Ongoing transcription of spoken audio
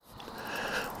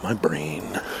My brain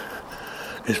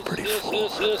is pretty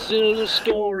full. Listen to the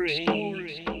story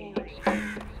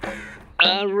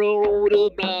I wrote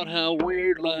about how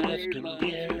weird life can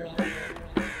be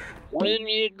when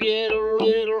you get a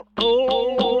little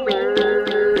older.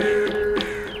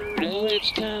 Now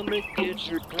it's time to get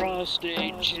your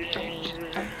prostate checked.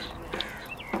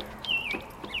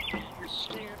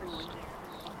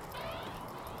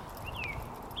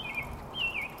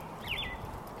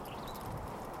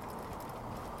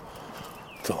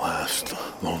 The last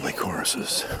lonely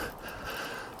choruses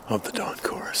of the dawn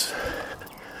chorus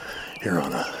here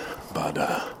on a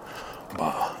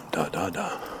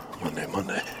ba-da-ba-da-da-da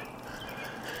Monday.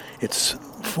 It's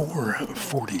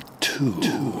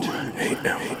 4:42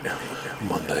 a.m.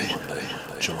 Monday,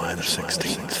 July the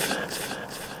 16th,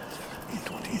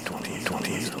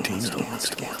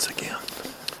 2018 once again.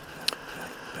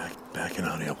 Back in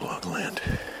audioblog land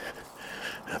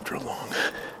after a long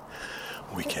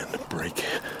weekend break.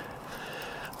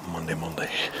 Monday,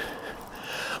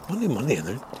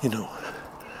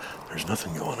 there's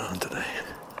nothing going on today.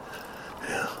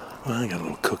 Yeah, well, I got a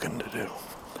little cooking to do,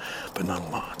 but not a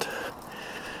lot.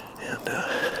 And,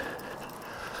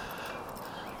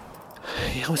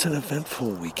 it was an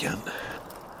eventful weekend.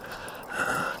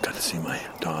 Got to see my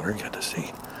daughter, got to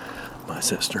see my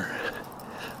sister.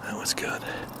 That was good.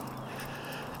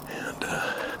 And,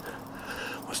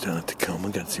 was down at Tacoma,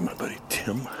 got to see my buddy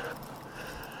Tim.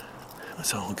 It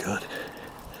was all good.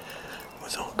 It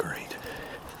was all great.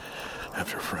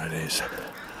 After Friday's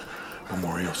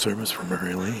memorial service for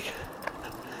Mary Lee,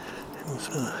 it was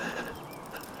a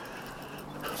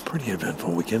pretty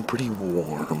eventful weekend, pretty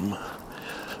warm.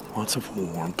 Lots of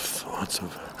warmth, lots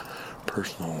of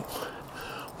personal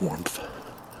warmth,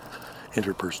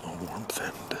 interpersonal warmth,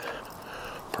 and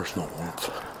personal warmth.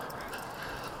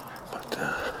 But,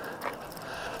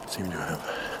 seem to have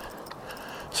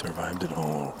survived it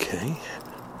all okay.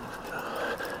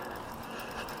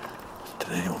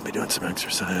 Today we'll be doing some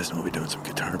exercise, and we'll be doing some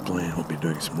guitar playing, we'll be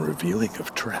doing some revealing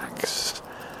of tracks.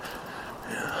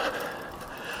 Yeah.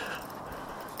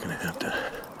 Gonna have to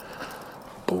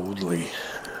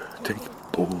take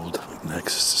bold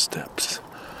next steps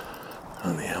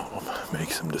on the album,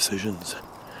 make some decisions,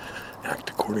 act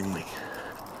accordingly,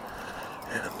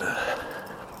 and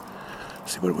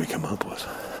see what we come up with.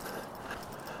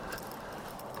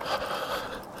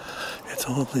 It's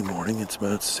a lovely morning. It's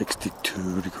about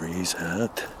 62 degrees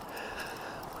out.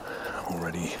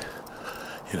 Already,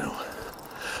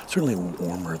 certainly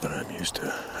warmer than I'm used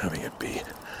to having it be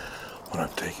when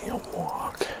I'm taking a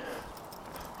walk.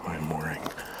 I'm wearing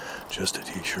just a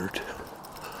t-shirt.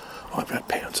 Well, I've got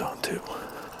pants on too,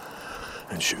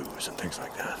 and shoes and things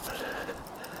like that, but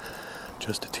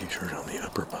just a t-shirt on the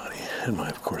upper body, and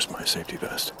my safety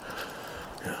vest.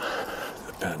 Yeah,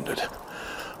 the patented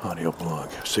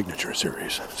audioblog signature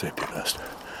series safety vest,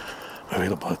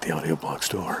 available at the audioblog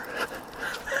store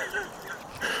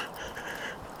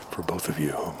for both of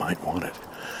you who might want it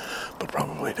but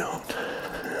probably don't.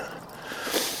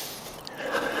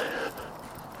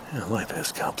 Yeah, life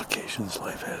has complications.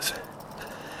 Life has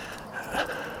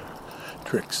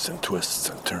tricks and twists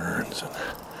and turns and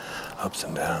ups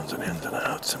and downs and ins and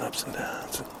outs and ups and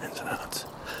downs and ins and outs.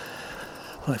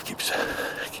 Life keeps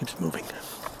moving.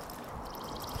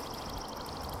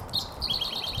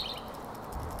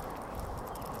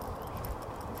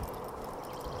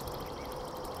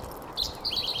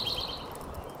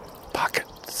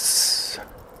 Pockets.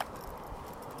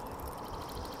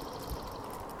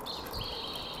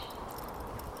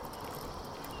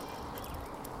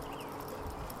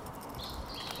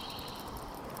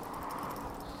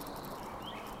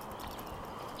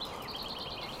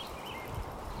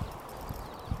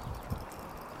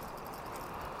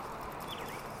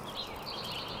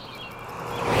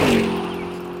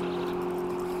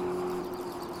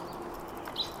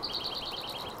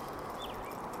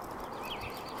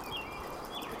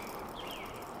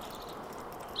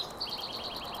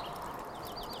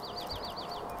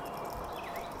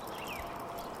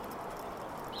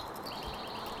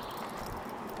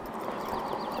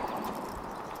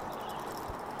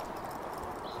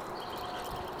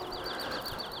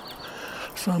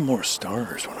 Saw more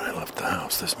stars when I left the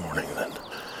house this morning than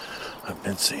I've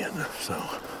been seeing, so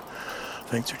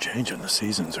things are changing. The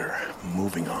seasons are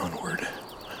moving onward.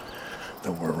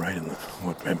 Though we're right in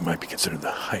what might be considered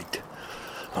the height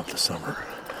of the summer.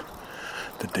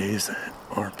 The days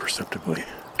are perceptibly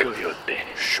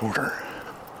shorter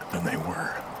than they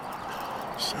were.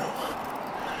 So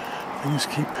things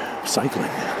keep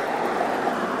cycling.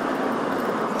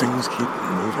 Things keep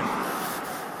moving.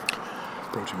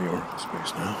 Approaching the orifice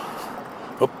space now.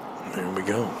 Oh, there we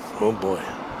go. Oh boy.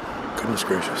 Goodness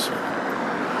gracious. 2.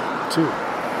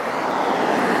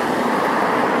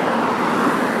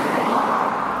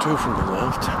 2 from the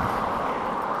left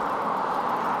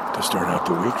to start out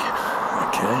the week.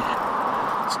 Okay,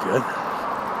 it's good.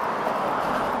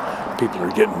 People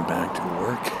are getting back to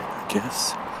work, I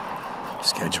guess.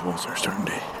 Schedules are starting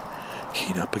to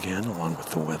heat up again along with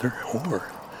the weather,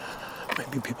 or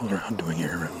maybe people are out doing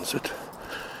errands at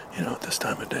this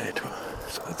time of day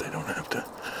so that they don't have to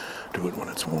do it when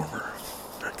it's warmer.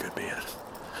 That could be it.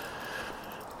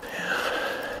 Yeah.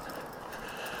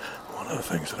 One of the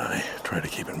things that I try to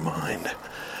keep in mind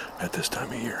at this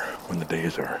time of year, when the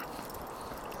days are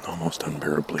almost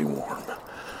unbearably warm,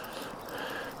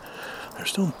 there's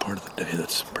still a part of the day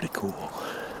that's pretty cool.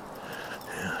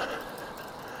 Yeah.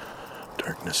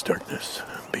 Darkness, darkness,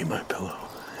 be my pillow.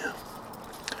 Yeah.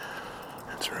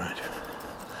 That's right.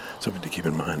 Something to keep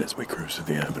in mind as we cruise through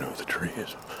the avenue of the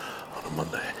trees on a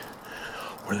Monday,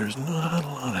 where there's not a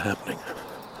lot happening.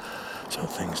 So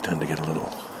things tend to get a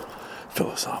little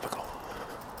philosophical.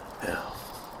 Yeah.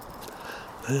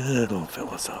 Little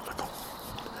philosophical.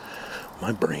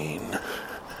 My brain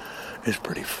is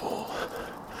pretty full.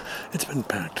 It's been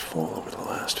packed full over the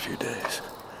last few days.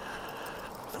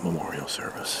 The memorial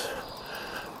service,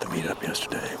 the meetup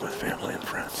yesterday with family and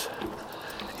friends.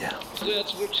 Yeah.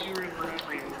 That's what you remember.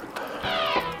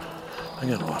 I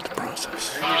got a lot to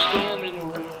process. You're standing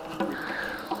around.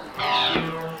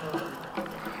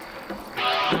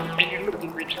 And you're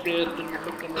looking at your death, and you're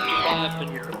looking at your life,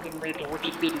 and you're looking at what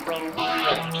you did wrong and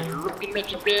right. You're looking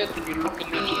at your death, and you're looking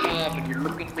at your life, and you're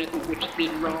looking at what you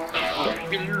did wrong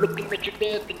and right. You're looking at your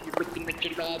death, and you're looking at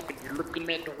your life, and you're looking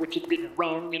at what you did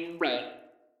wrong and right.